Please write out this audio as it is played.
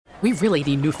We really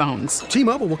need new phones.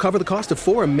 T-Mobile will cover the cost of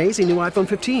 4 amazing new iPhone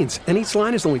 15s, and each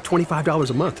line is only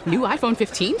 $25 a month. New iPhone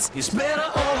 15s? It's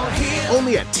better over here.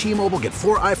 Only at T-Mobile, get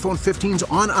 4 iPhone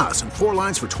 15s on us and 4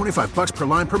 lines for $25 per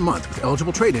line per month with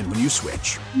eligible trade-in when you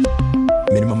switch.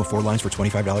 Minimum of 4 lines for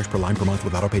 $25 per line per month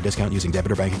with autopay discount using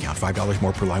debit or bank account. $5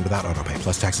 more per line without autopay,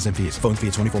 plus taxes and fees. Phone fee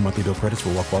at 24 monthly bill credits for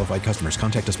well-qualified customers.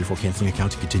 Contact us before canceling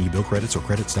account to continue bill credits or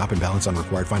credit stop and balance on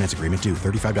required finance agreement due.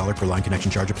 $35 per line connection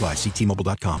charge applies. See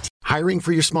T-Mobile.com. Hiring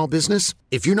for your small business?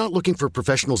 If you're not looking for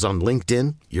professionals on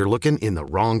LinkedIn, you're looking in the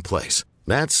wrong place.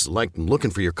 That's like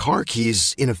looking for your car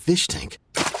keys in a fish tank.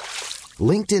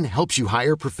 LinkedIn helps you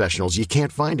hire professionals you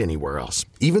can't find anywhere else,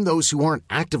 even those who aren't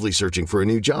actively searching for a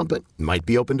new job but might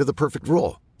be open to the perfect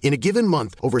role. In a given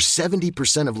month, over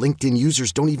 70% of LinkedIn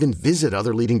users don't even visit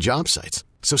other leading job sites.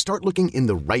 So start looking in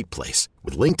the right place.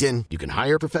 With LinkedIn, you can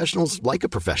hire professionals like a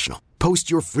professional.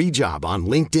 Post your free job on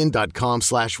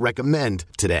linkedin.com/recommend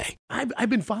today. I've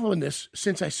been following this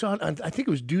since I saw it on, I think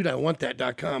it was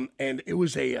DudeIWantThat.com, and it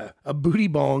was a booty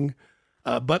bong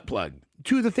butt plug.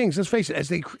 Two of the things, let's face it, as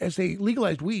they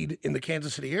legalized weed in the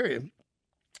Kansas City area,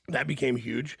 that became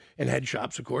huge, and head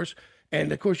shops, of course.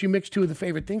 And, of course, you mix two of the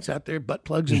favorite things out there, butt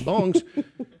plugs and bongs,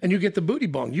 and you get the booty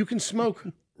bong. You can smoke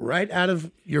right out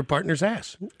of your partner's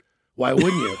ass. Why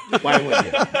wouldn't you? Why wouldn't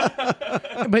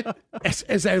you? But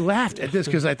as I laughed at this,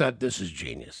 because I thought, this is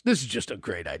genius. This is just a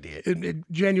great idea. It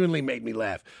genuinely made me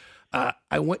laugh.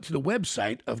 I went to the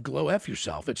website of Glow F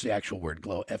Yourself. It's the actual word,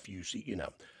 Glow, F-U-C,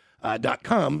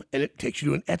 .com, and it takes you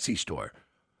to an Etsy store.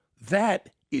 That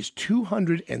is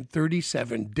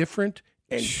 237 different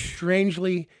and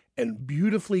strangely and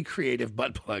beautifully creative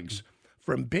butt plugs,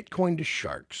 from Bitcoin to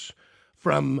sharks,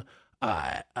 from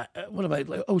I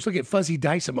was looking at Fuzzy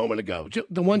Dice a moment ago.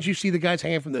 The ones you see the guys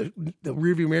hanging from the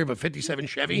rearview mirror of a 57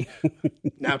 Chevy.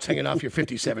 Now it's hanging off your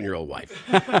 57-year-old wife.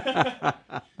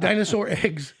 Dinosaur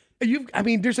eggs.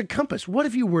 There's a compass. What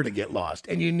if you were to get lost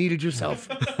and you needed yourself?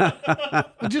 Look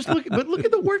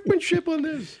at the workmanship on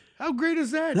this. How great is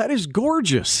that? That is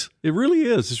gorgeous. It really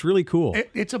is. It's really cool.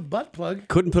 It's a butt plug.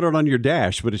 Couldn't put it on your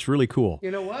dash, but it's really cool. You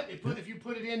know what? If you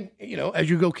put it in, as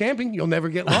you go camping, you'll never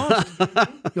get lost.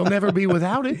 You'll never be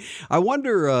without it. I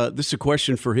wonder, this is a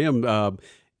question for him.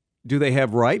 Do they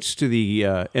have rights to the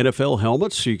NFL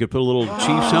helmets so you could put a little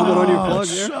Chiefs helmet on your plug?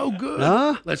 So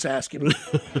good. Let's ask him.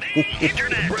 The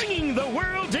Internet. Bringing the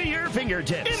world to your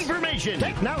fingertips. Information,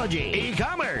 technology,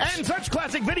 e-commerce, and such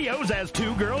classic videos as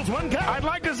Two Girls, One Cup. I'd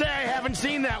like to say I haven't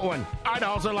seen that one. I'd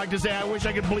also like to say I wish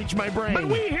I could bleach my brain. But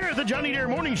we here at the Johnny Dare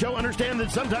Morning Show understand that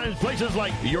sometimes places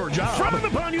like your job frown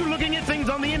upon you looking at things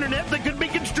on the Internet that could be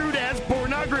construed as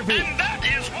pornography. And that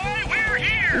is why we're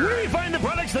here. We find the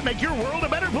products that make your world a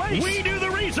better place. We do the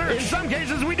research. In some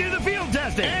cases, we do the field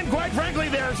testing. And quite frankly,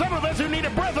 there are some of us who need a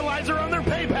breathalyzer on their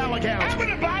PayPal account. I'm going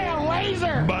to buy a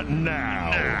laser. But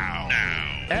now,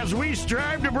 as we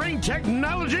strive to bring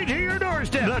technology to your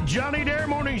doorstep, the Johnny Dare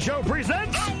Morning Show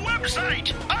presents the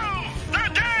website of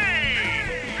the day.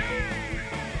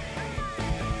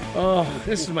 Oh,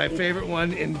 this is my favorite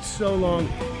one in so long.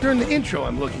 During the intro,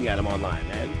 I'm looking at him online,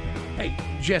 man. Hey,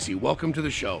 Jesse, welcome to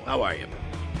the show. How are you?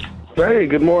 Hey,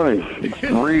 good morning. It's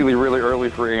really, really early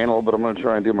for anal, but I'm going to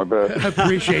try and do my best. I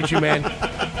appreciate you, man.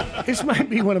 This might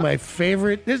be one of my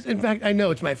favorite. In fact, I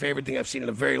know it's my favorite thing I've seen in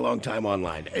a very long time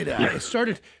online. It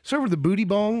started with the booty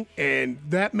bong, and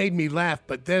that made me laugh.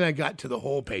 But then I got to the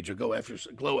whole page of Glow F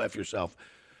Yourself,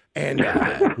 and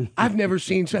I've never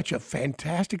seen such a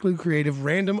fantastically creative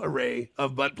random array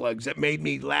of butt plugs that made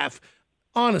me laugh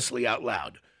honestly out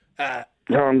loud.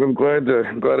 No, I'm glad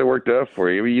it worked out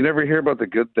for you. I mean, you never hear about the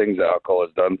good things alcohol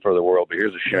has done for the world, but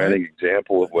here's a shining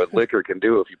example of what liquor can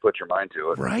do if you put your mind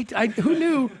to it. Right? Who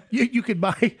knew you could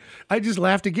buy? I just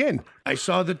laughed again. I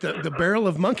saw that the barrel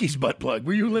of monkeys butt plug,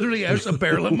 where you literally have a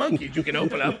barrel of monkeys you can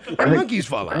open up and monkeys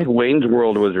fall out. I think Wayne's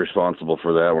World was responsible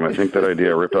for that one. I think that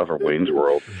idea ripped off of Wayne's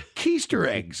World. Keister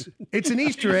eggs. It's an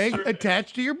Easter egg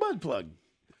attached to your butt plug.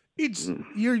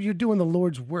 You're doing the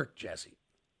Lord's work, Jesse.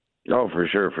 Oh, for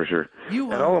sure, for sure.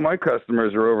 And all of my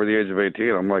customers are over the age of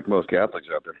 18. I'm like most Catholics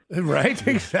out there. Right,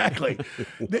 exactly.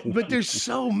 But there's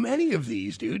so many of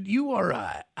these, dude. You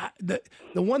are the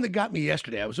one that got me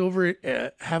yesterday. I was over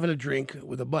having a drink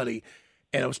with a buddy,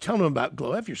 and I was telling him about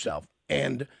Glow F Yourself.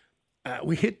 And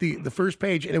we hit the first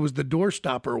page, and it was the door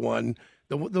stopper one.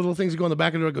 The little things that go in the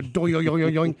back of the door go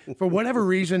doing. For whatever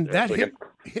reason, that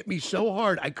hit me so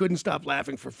hard, I couldn't stop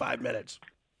laughing for 5 minutes.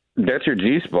 That's your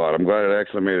G-spot. I'm glad it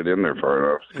actually made it in there far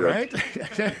enough. Right?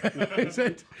 It's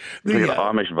like an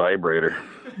Amish vibrator.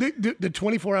 The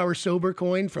 24-hour sober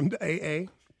coin from AA.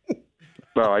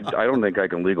 Well, I don't think I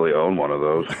can legally own one of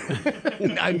those.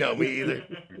 I know, me either.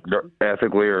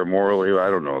 Ethically or morally, I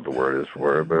don't know what the word is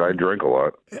for it, but I drink a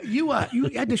lot. You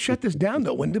had to shut this down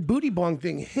though. When the booty bong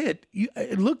thing hit,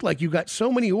 it looked like you got so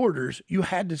many orders. You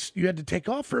had to take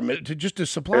off for a minute to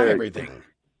supply everything.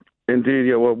 Indeed,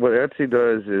 yeah. Well, what Etsy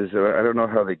does is I don't know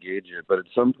how they gauge it, but at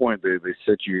some point they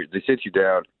sit you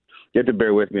down. You have to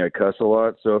bear with me. I cuss a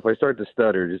lot, so if I start to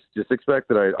stutter, just expect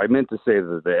that I meant to say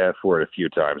the F word a few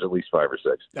times, at least 5 or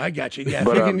 6. I got you. Yeah,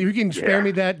 but, if you can spare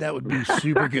me that would be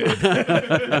super good.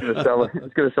 It's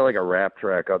going to sound like a rap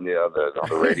track on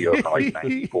the radio from like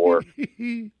 94.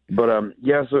 But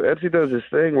so Etsy does this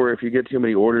thing where if you get too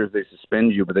many orders, they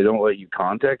suspend you, but they don't let you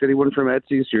contact anyone from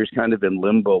Etsy, so you're just kind of in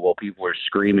limbo while people are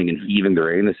screaming and heaving their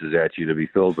anuses at you to be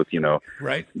filled with,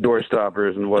 right, door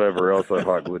stoppers and whatever else I've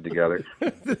hot glued together.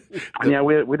 Yeah,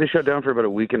 we had to shut down for about a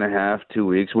week and a half, 2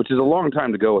 weeks, which is a long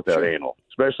time to go without anal,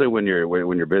 especially when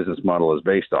your business model is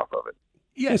based off of it.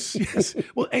 Yes.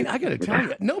 Well, and I got to tell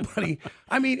you,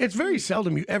 it's very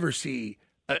seldom you ever see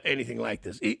anything like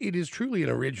this. It is truly an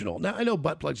original. Now, I know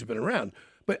butt plugs have been around,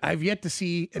 but I've yet to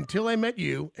see, until I met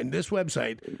you and this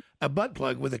website, a butt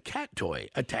plug with a cat toy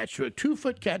attached to a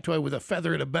 2-foot cat toy with a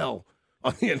feather and a bell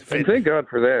on the end of it. And thank God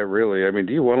for that, really. I mean,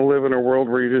 do you want to live in a world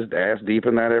where you're just ass deep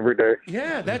in that every day?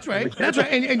 Yeah, that's right. That's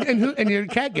right. And your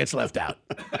cat gets left out.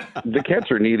 The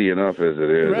cats are needy enough as it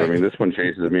is. Right. I mean, this one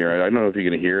chases me, right? I don't know if you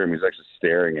can hear him. He's actually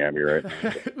staring at me, right?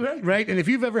 Right. And if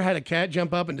you've ever had a cat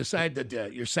jump up and decide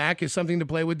that your sack is something to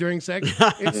play with during sex,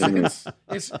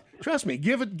 it's trust me,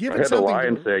 give it something. I had a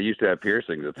lion say I used to have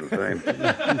piercings. It's insane.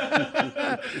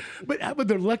 But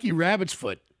the lucky rabbit's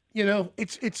foot,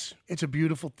 it's a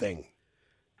beautiful thing.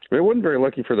 It wasn't very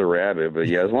lucky for the rabbit, but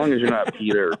yeah, as long as you're not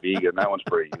PETA or vegan, that one's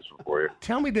pretty useful for you.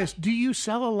 Tell me this: do you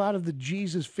sell a lot of the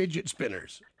Jesus fidget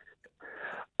spinners?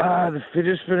 The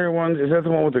fidget spinner ones, is that the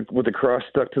one with the cross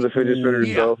stuck to the fidget spinner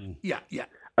itself? Yeah.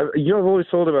 I've always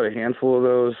sold about a handful of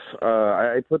those.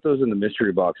 I put those in the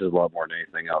mystery boxes a lot more than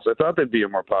anything else. I thought they'd be a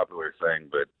more popular thing,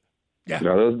 but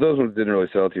no, those ones didn't really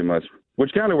sell too much.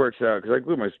 Which kind of works out because I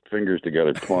glue my fingers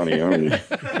together plenty. The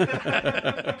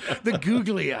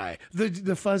googly eye,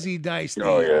 the fuzzy dice,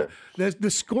 the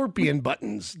scorpion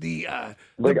buttons.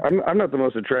 I'm not the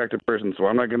most attractive person, so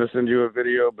I'm not going to send you a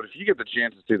video. But if you get the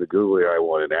chance to see the googly eye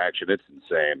one in action, it's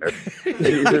insane.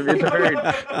 It's a very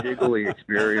giggly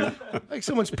experience. Like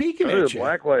someone's peeking at you.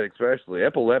 Black light, especially.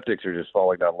 Epileptics are just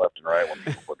falling down left and right when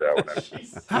people put that one in.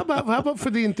 How about for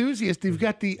the enthusiast? You've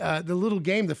got the little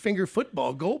game, the finger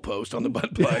football goalpost on the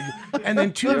butt plug, and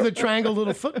then 2 of the triangle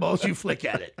little footballs you flick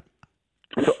at it.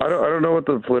 So I don't know what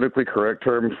the politically correct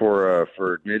term for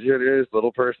midget is,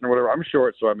 little person or whatever. I'm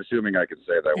short, so I'm assuming I can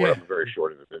say that word. I'm a very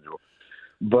short individual.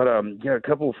 But a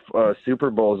couple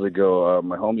Super Bowls ago,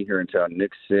 my homie here in town,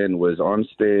 Nick Sin, was on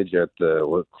stage at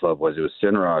what club was it? It was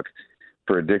Sin Rock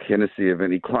for a Dick Hennessy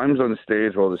event. He climbs on the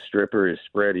stage while the stripper is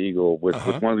spread eagle with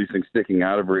one of these things sticking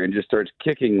out of her and just starts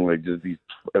kicking like just these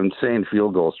insane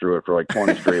field goals through it for like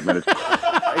 20 straight minutes.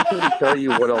 I couldn't tell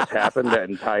you what else happened that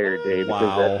entire day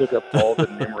because that took up all the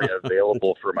memory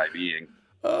available for my being.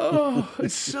 Oh,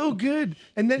 it's so good.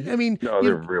 And then,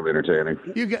 they're really entertaining.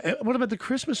 What about the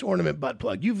Christmas ornament butt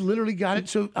plug? You've literally got it.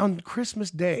 So on Christmas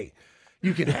Day,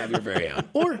 you can have your very own.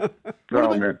 Or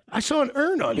I saw an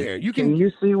urn on here. Can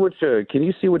you see which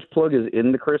plug is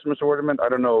in the Christmas ornament? I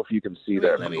don't know if you can see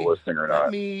that from the listing or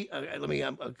not.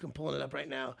 I'm pulling it up right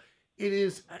now. It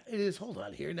is. Hold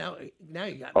on here. Now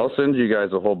you got. I'll send you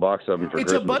guys a whole box of them for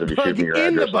Christmas. It's a butt plug if you shoot me your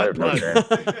in address. the butt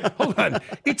plug. Hold on.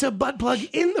 It's a butt plug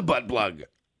in the butt plug.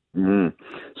 Mm.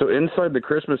 So inside the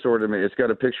Christmas ornament, it's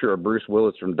got a picture of Bruce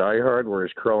Willis from Die Hard, where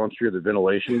he's crawling through the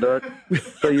ventilation duct.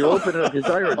 So you open it up. His Die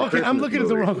Hard. Okay, Christmas I'm looking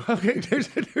movie. at the wrong. Okay,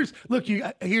 there's. Look,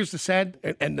 here's the sad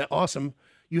and the awesome.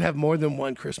 You have more than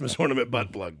one Christmas ornament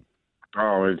butt plug.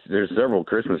 Oh, there's several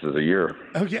Christmases a year.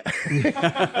 Okay.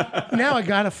 Now I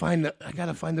gotta find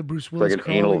the Bruce Willis. It's like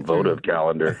an anal votive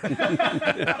calendar.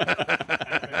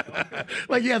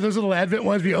 Like those little Advent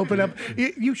ones we open up.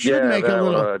 You should make a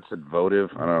little. It's a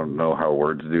votive. I don't know how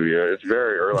words do yet. It's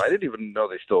very early. I didn't even know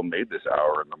they still made this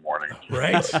hour in the morning.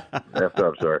 Right. Effed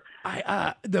up, sorry.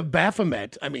 The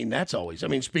Baphomet. That's always.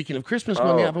 Speaking of Christmas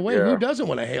going out of the way, who doesn't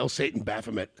want to hail Satan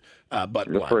Baphomet butt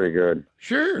plug? That's pretty good.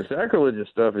 Sure. The sacrilegious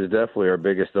stuff is definitely our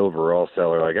biggest overall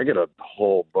seller. Like I get a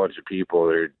whole bunch of people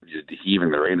that are just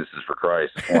heaving their anuses for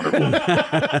Christ. It's wonderful.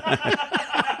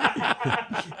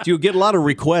 Do you get a lot of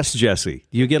requests, Jesse?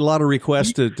 Do you get a lot of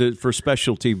requests for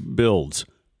specialty builds?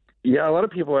 Yeah, a lot of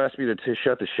people ask me to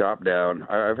shut the shop down.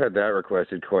 I've had that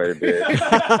requested quite a bit.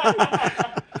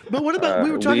 But what about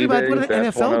we were talking about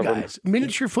NFL guys,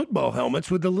 miniature football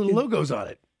helmets with the little logos on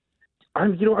it.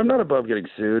 I'm not above getting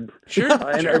sued. Sure.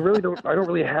 And I don't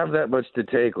really have that much to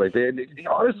take. Like,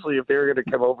 honestly, if they were going to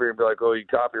come over here and be like, "Oh, you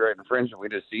copyright infringement, we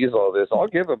just seize all this," I'll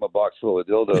give them a box full of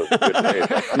dildos.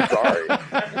 I'm sorry.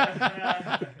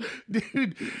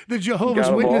 Dude, the Jehovah's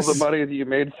Got Witness. all the money that you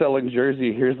made selling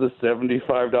Jersey. Here's the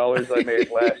 $75 I made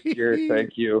last year.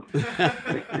 Thank you.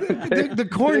 The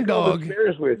corn dog.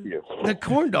 Bears with you. The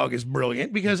corn dog is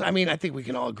brilliant because, I mean, I think we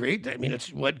can all agree. I mean,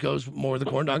 it's what goes more the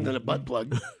corn dog than a butt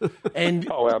plug. And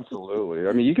oh, absolutely.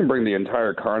 I mean, you can bring the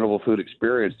entire carnival food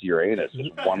experience to your anus,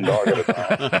 just one dog at a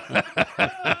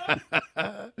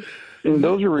time. And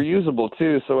those are reusable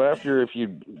too. So after, if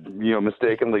you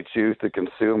mistakenly choose to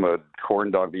consume a corn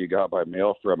dog that you got by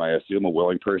mail from, I assume, a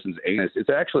willing person's anus,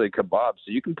 it's actually a kebab.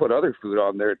 So you can put other food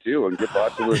on there too and get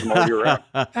botulism all year round.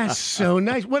 That's so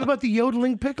nice. What about the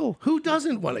yodeling pickle? Who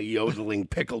doesn't want a yodeling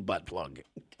pickle butt plug?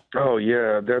 Oh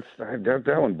yeah,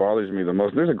 that one bothers me the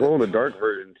most. There's a glow in the dark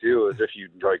version too, as if you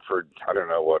I don't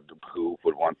know who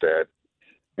would want that.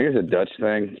 I think it's a Dutch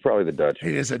thing. It's probably the Dutch.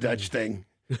 It is a Dutch thing.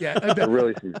 Yeah, it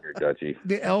really seems you're Dutchy.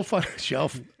 The elf on a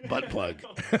shelf butt plug.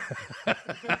 So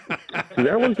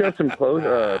that one's got some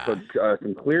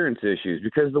clearance issues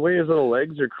because the way his little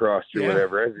legs are crossed or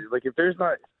whatever. Like if there's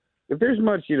much,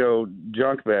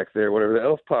 junk back there, whatever, the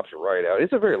elf pops right out.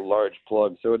 It's a very large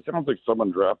plug, so it sounds like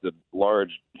someone dropped a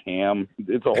large ham.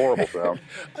 It's a horrible sound.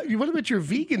 What about your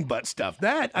vegan butt stuff?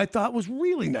 That I thought was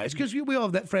really nice because we all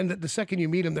have that friend that the second you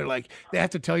meet them, they have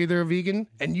to tell you they're a vegan,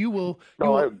 and you will.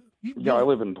 I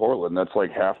live in Portland. That's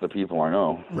like half the people I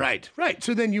know. Right.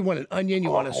 So then you want an onion, you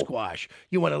want a squash,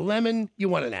 you want a lemon, you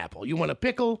want an apple, you want a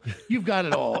pickle. You've got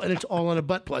it all, and it's all on a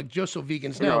butt plug. Just so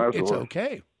vegans know it's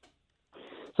okay.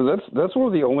 So that's one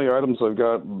of the only items I've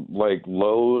got like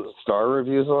low star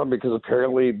reviews on because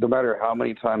apparently no matter how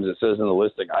many times it says in the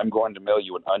listing, I'm going to mail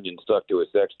you an onion stuck to a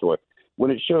sex toy. When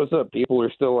it shows up, people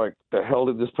are still like, the hell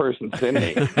did this person send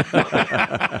me?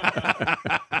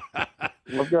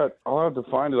 I'll have to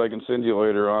find it. I can send you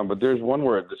later on. But there's one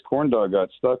where this corn dog got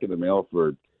stuck in the mail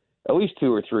for at least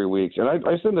 2 or 3 weeks, and I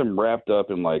sent them wrapped up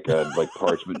in like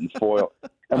parchment and foil.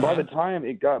 And by the time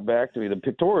it got back to me, the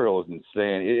pictorial is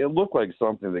insane. It looked like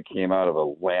something that came out of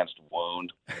a lanced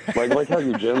wound, like how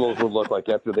your genitals would look like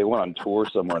after they went on tour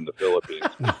somewhere in the Philippines.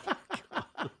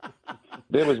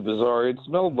 It was bizarre. It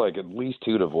smelled like at least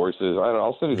 2 divorces.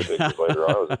 I'll send you the pictures later.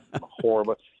 I was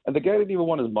horrible. And the guy didn't even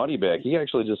want his money back. He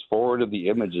actually just forwarded the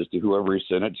images to whoever he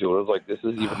sent it to. I was like, this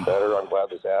is even better. I'm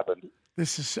glad this happened.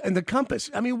 And the compass.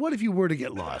 I mean, what if you were to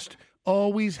get lost?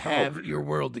 Always have your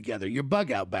world together. Your bug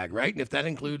out bag, right? And if that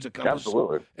includes a compass,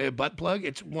 a butt plug,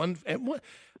 it's one.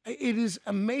 It is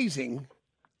amazing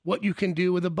what you can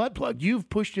do with a butt plug. You've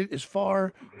pushed it as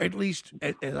far, at least,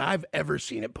 as I've ever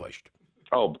seen it pushed.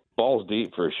 Oh, balls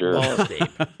deep for sure. Balls deep.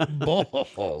 Balls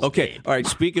Okay. deep. All right.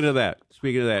 Speaking of that,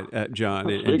 John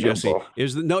and Jesse,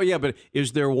 is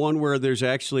there one where there's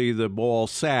actually the ball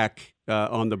sack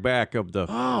on the back of the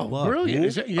plug? Brilliant.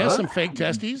 Is it, some fake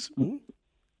testes? Mm-hmm.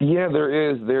 Yeah,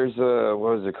 there is. There's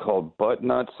what is it called? Butt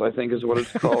nuts, I think is what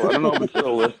it's called. I don't know if it's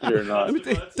still listed or not.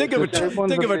 Think of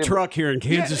a truck here in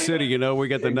Kansas City. We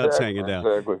got the nuts hanging down.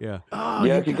 Exactly. Yeah. Oh,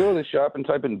 if you go to the shop and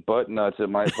type in butt nuts,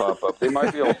 it might pop up. They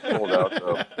might be all sold out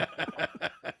though.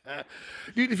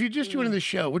 Dude, if you're just joining the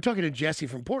show, we're talking to Jesse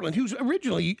from Portland, who's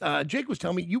originally Jake was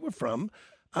telling me you were from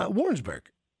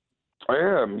Warrensburg. I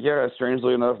am. Yeah,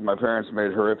 strangely enough, my parents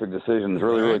made horrific decisions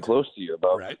really close to you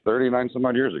about 39 some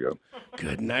odd years ago.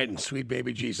 Good night and sweet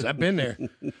baby Jesus. I've been there.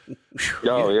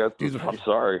 I'm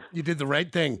sorry. You did the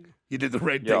right thing. You did the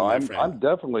right thing, my friend. I'm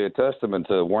definitely a testament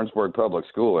to Warrensburg public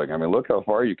schooling. I mean, look how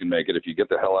far you can make it if you get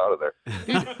the hell out of there.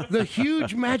 Dude, the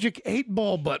huge magic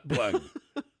 8-ball butt plug.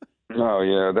 Oh,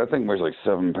 yeah, that thing weighs like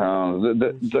 7 pounds.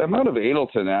 The amount of anal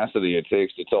tenacity it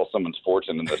takes to tell someone's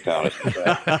fortune in this town is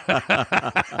insane.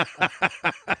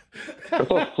 It's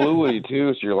all fluidy,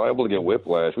 too, so you're liable to get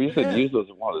whiplash. We used to use those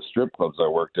at one of the strip clubs I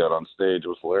worked at on stage. It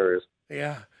was hilarious.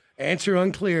 Yeah. Answer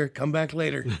unclear. Come back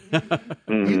later. But,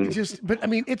 I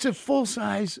mean, it's a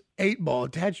full-size 8-ball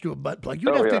attached to a butt plug.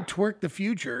 You'd have to twerk the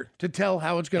future to tell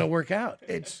how it's going to work out.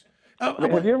 Have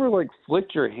you ever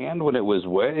flicked your hand when it was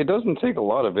wet? It doesn't take a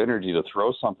lot of energy to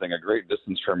throw something a great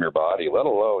distance from your body, let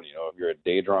alone, if you're a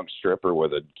day drunk stripper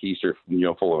with a keister,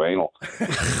 full of anal.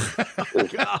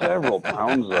 There's several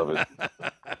pounds of it.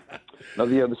 Now,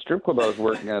 the strip club I was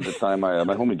working at the time, my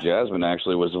homie Jasmine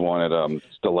actually was the one at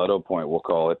Stiletto Point, we'll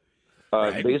call it.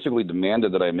 Basically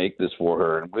demanded that I make this for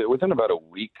her. And within about a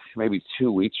week, maybe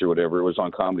 2 weeks or whatever, it was on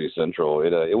Comedy Central.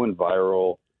 It went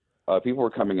viral. People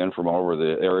were coming in from all over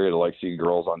the area to see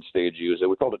girls on stage use it.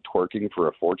 We called it twerking for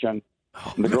a fortune.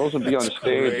 And the girls would be on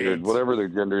stage, whatever their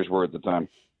genders were at the time.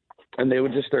 and they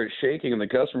would just start shaking, and the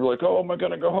customer would be like, "Oh, am I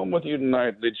going to go home with you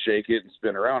tonight?" They'd shake it and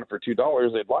spin around, and for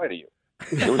 $2, they'd lie to you.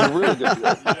 It was a really good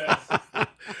deal.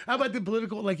 How about the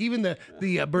political, like even the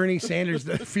Bernie Sanders,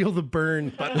 the feel the burn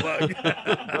butt plug?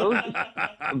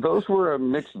 Those were a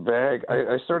mixed bag.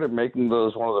 I started making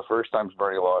those one of the first times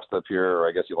Bernie lost up here, or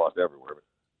I guess he lost everywhere. But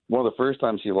one of the first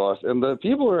times he lost, and the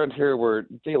people around here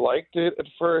they liked it at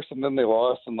first, and then they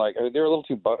lost, and like they were a little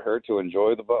too butthurt to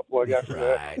enjoy the butt plug after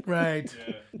that. Right.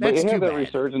 Yeah. But That's it had too that bad.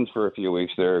 resurgence for a few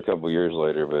weeks there, a couple of years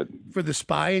later. But For the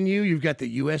spy in you, you've got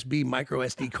the USB micro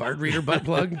SD card reader butt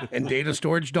plug and data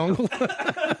storage dongle.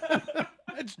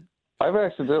 I've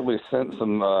accidentally sent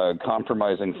some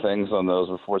compromising things on those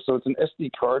before. So it's an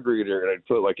SD card reader, and I'd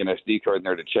put like an SD card in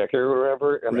there to check it or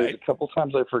whatever. And there's a couple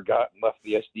times I forgot and left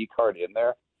the SD card in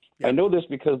there. I know this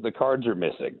because the cards are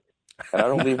missing, and I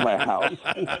don't leave my house.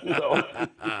 So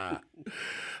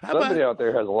somebody out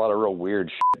there has a lot of real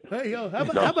weird shit. Hey, yo, I'm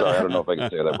sorry, I don't know if I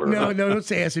can say that word. No, don't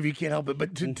say yes if you can't help it.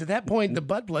 But to that point, the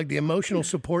butt plug, the emotional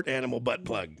support animal butt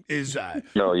plug, is.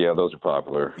 Oh, yeah, those are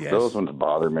popular. Yes. Those ones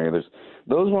bother me. There's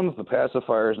those ones, the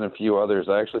pacifiers, and a few others.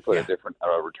 I actually put a different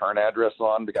return address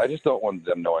on because I just don't want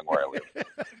them knowing where I live.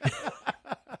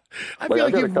 I feel like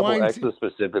I've got a you've couple whined. exes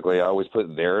specifically. I always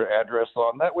put their address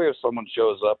on. That way, if someone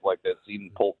shows up like that scene in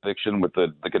Pulp Fiction with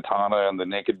the katana and the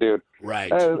naked dude, right?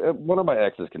 One of my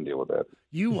exes can deal with that.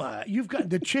 You've got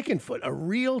the chicken foot, a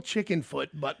real chicken foot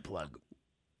butt plug.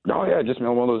 Oh yeah, I just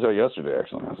mailed one of those out yesterday.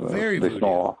 Actually, they smell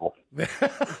awful.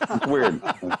 It's weird.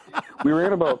 We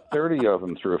ran about 30 of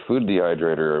them through a food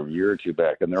dehydrator a year or two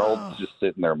back, and they're all just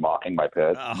sitting there mocking my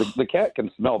pet. The cat can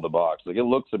smell the box. Like it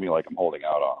looks at me like I'm holding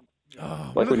out on him.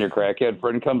 Like when your crackhead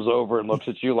friend comes over and looks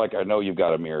at you like, I know you've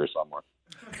got a mirror somewhere.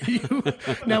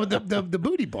 Now, the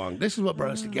booty bong, this is what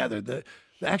brought us together, the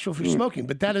actual for smoking,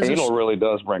 but that is... Anal really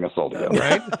does bring us all together.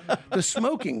 Right? The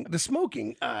smoking,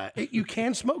 you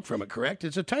can smoke from it, correct?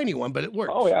 It's a tiny one, but it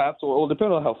works. Oh, yeah, absolutely. Well, it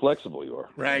depends on how flexible you are.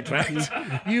 Right.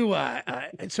 You,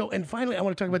 and finally, I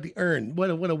want to talk about the urn. What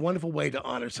a wonderful way to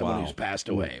honor someone who's passed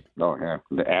away. Oh, yeah.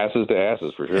 The asses to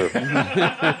asses, for sure.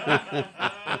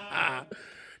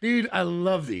 Dude, I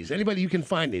love these. Anybody, you can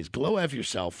find these.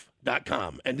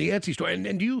 glowfyourself.com and the Etsy store.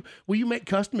 And will you make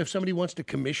custom if somebody wants to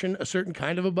commission a certain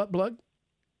kind of a butt plug?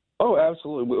 Oh,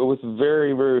 absolutely. With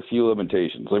very, very few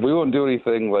limitations. Like, we won't do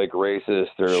anything like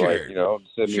racist or like,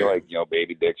 send me like,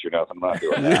 baby dicks or nothing. I'm not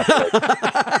doing that.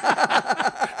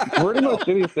 Like, pretty much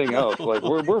anything else. Like,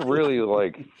 we're really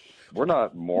like, we're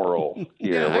not moral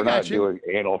here. We're not doing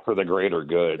anal for the greater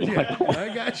good. Yeah,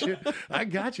 I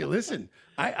got you. Listen,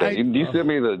 you send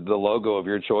me the logo of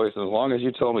your choice, and as long as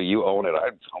you tell me you own it, I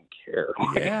don't care.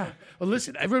 Yeah. Well,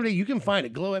 listen, everybody, you can find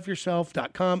it.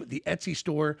 glowfyourself.com, the Etsy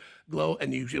store, Glow,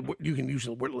 and you can use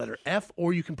the letter F,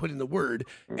 or you can put in the word,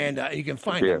 and you can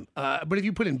find them. But if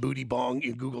you put in booty bong,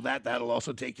 you Google that, that'll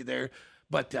also take you there.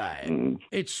 But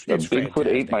it's Bigfoot fantastic.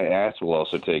 Ate My Ass will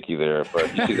also take you there.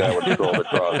 But you see that one scrolled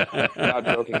across. I'm not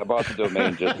joking. I bought the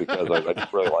domain just because I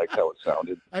just really liked how it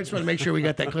sounded. I just want to make sure we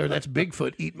got that clear. That's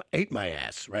Bigfoot ate my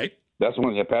ass, right? That's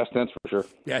one, past tense for sure.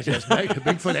 Yes,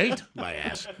 Bigfoot ate my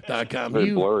ass.com.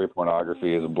 Very blurry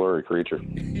pornography is a blurry creature.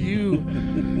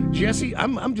 Jesse,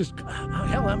 I'm just,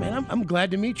 man, I'm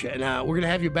glad to meet you. And we're going to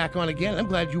have you back on again. I'm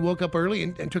glad you woke up early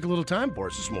and took a little time for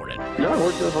us this morning. Yeah,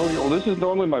 well, this is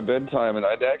normally my bedtime, and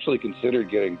I'd actually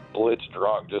considered getting blitz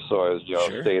drunk just so I was,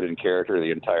 stayed in character the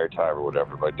entire time or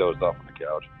whatever, but I dozed off on the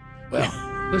couch.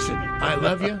 Well, listen, I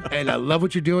love you, and I love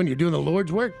what you're doing. You're doing the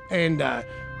Lord's work, and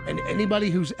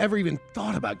anybody who's ever even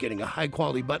thought about getting a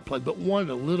high-quality butt plug but wanted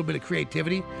a little bit of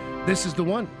creativity, this is the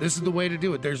one. This is the way to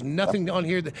do it. There's nothing on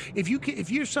here that if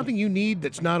you're something you need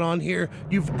that's not on here,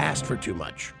 you've asked for too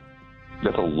much.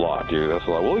 That's a lot, dude. That's a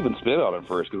lot. We'll even spit on it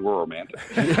first because we're romantic.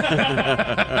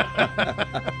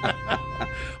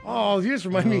 Oh, you just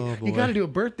remind me. You got to do a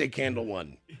birthday candle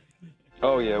one.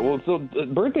 Oh, yeah. Well, so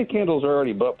birthday candles are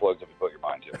already butt plugs if you put your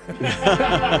mind to it.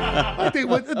 I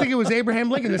think it was Abraham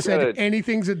Lincoln that said,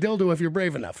 anything's a dildo if you're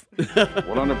brave enough.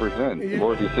 100%.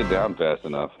 Or if you sit down fast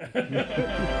enough.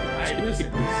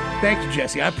 Thank you,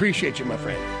 Jesse. I appreciate you, my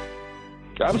friend.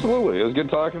 Absolutely. It was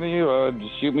good talking to you.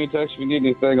 Just shoot me a text if you need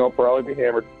anything. I'll probably be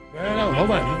hammered. No,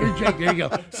 hold on. Here's Jake. There you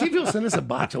go. See if he'll send us a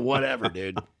box of whatever,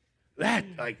 dude.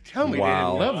 Tell me they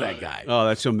didn't love that guy. Oh,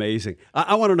 that's amazing.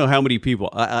 I want to know how many people,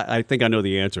 I think I know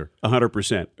the answer,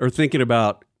 100%, are thinking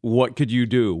about what could you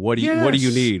do? What do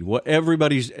you need?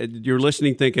 You're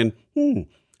listening thinking,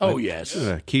 oh, yes.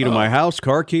 Key to my house,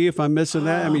 car key if I'm missing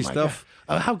that. I mean, stuff.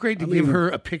 How great to give her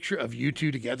a picture of you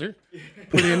two together,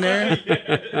 put in there.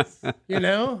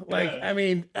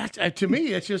 To me,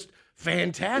 it's just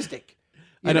fantastic.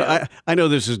 I know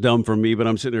this is dumb for me, but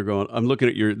I'm sitting there going, I'm looking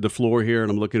at the floor here,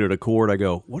 and I'm looking at a cord. I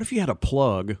go, what if you had a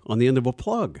plug on the end of a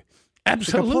plug?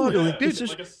 Absolutely.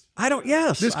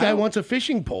 This guy wants a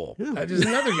fishing pole. There's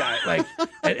another guy.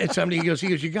 And somebody goes,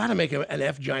 you got to make an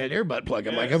F giant air butt plug.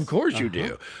 I'm like, of course you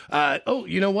do.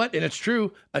 You know what? And it's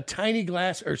true. A tiny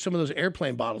glass or some of those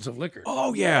airplane bottles of liquor.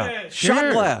 Oh, yeah. Yes.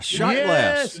 Shot glass.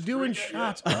 Yes, doing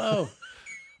shots. Oh,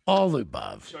 all the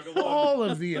above. All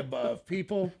of the above,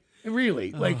 people.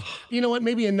 Really. You know what?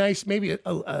 Maybe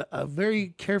a very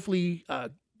carefully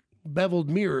beveled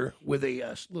mirror with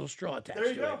a little straw attached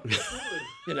to it.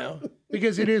 You know,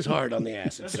 because it is hard on the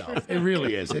ass itself. It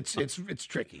really is. It's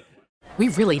tricky. We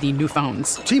really need new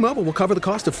phones. T-Mobile will cover the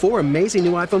cost of 4 amazing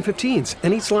new iPhone 15s,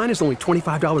 and each line is only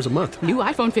 $25 a month. New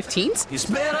iPhone 15s? It's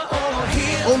better over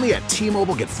here. Only at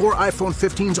T-Mobile, get 4 iPhone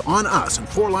 15s on us and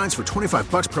 4 lines for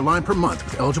 $25 per line per month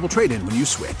with eligible trade-in when you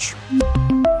switch.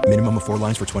 Minimum of 4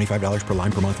 lines for $25 per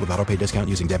line per month with autopay discount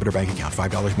using debit or bank account.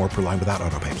 $5 more per line without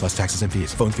autopay, plus taxes and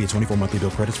fees. Phone fee at 24 monthly bill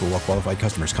credits for well-qualified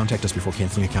customers. Contact us before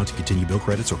canceling account to continue bill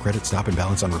credits or credit stop and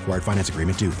balance on required finance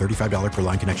agreement due. $35 per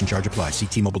line connection charge applies. See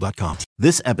T-Mobile.com.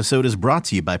 This episode is brought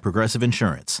to you by Progressive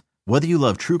Insurance. Whether you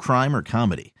love true crime or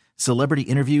comedy, celebrity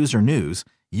interviews or news,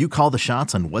 you call the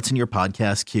shots on what's in your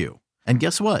podcast queue. And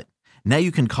guess what? Now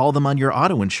you can call them on your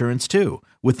auto insurance too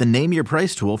with the Name Your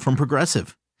Price tool from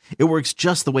Progressive. It works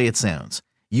just the way it sounds.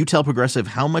 You tell Progressive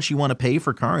how much you want to pay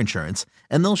for car insurance,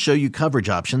 and they'll show you coverage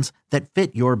options that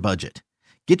fit your budget.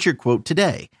 Get your quote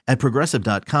today at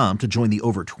Progressive.com to join the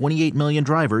over 28 million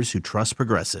drivers who trust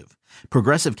Progressive.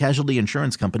 Progressive Casualty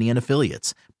Insurance Company and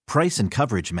Affiliates. Price and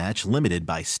coverage match limited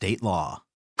by state law.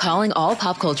 Calling all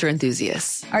pop culture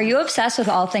enthusiasts. Are you obsessed with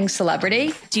all things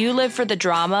celebrity? Do you live for the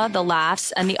drama, the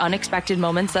laughs, and the unexpected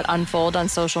moments that unfold on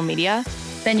social media?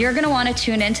 Then you're going to want to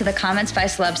tune in to the Comments by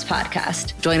Celebs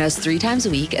podcast. Join us 3 times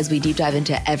a week as we deep dive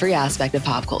into every aspect of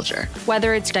pop culture.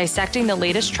 Whether it's dissecting the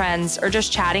latest trends or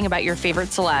just chatting about your favorite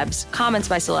celebs, Comments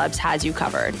by Celebs has you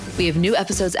covered. We have new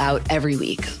episodes out every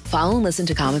week. Follow and listen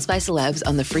to Comments by Celebs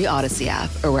on the free Odyssey app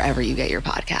or wherever you get your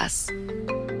podcasts.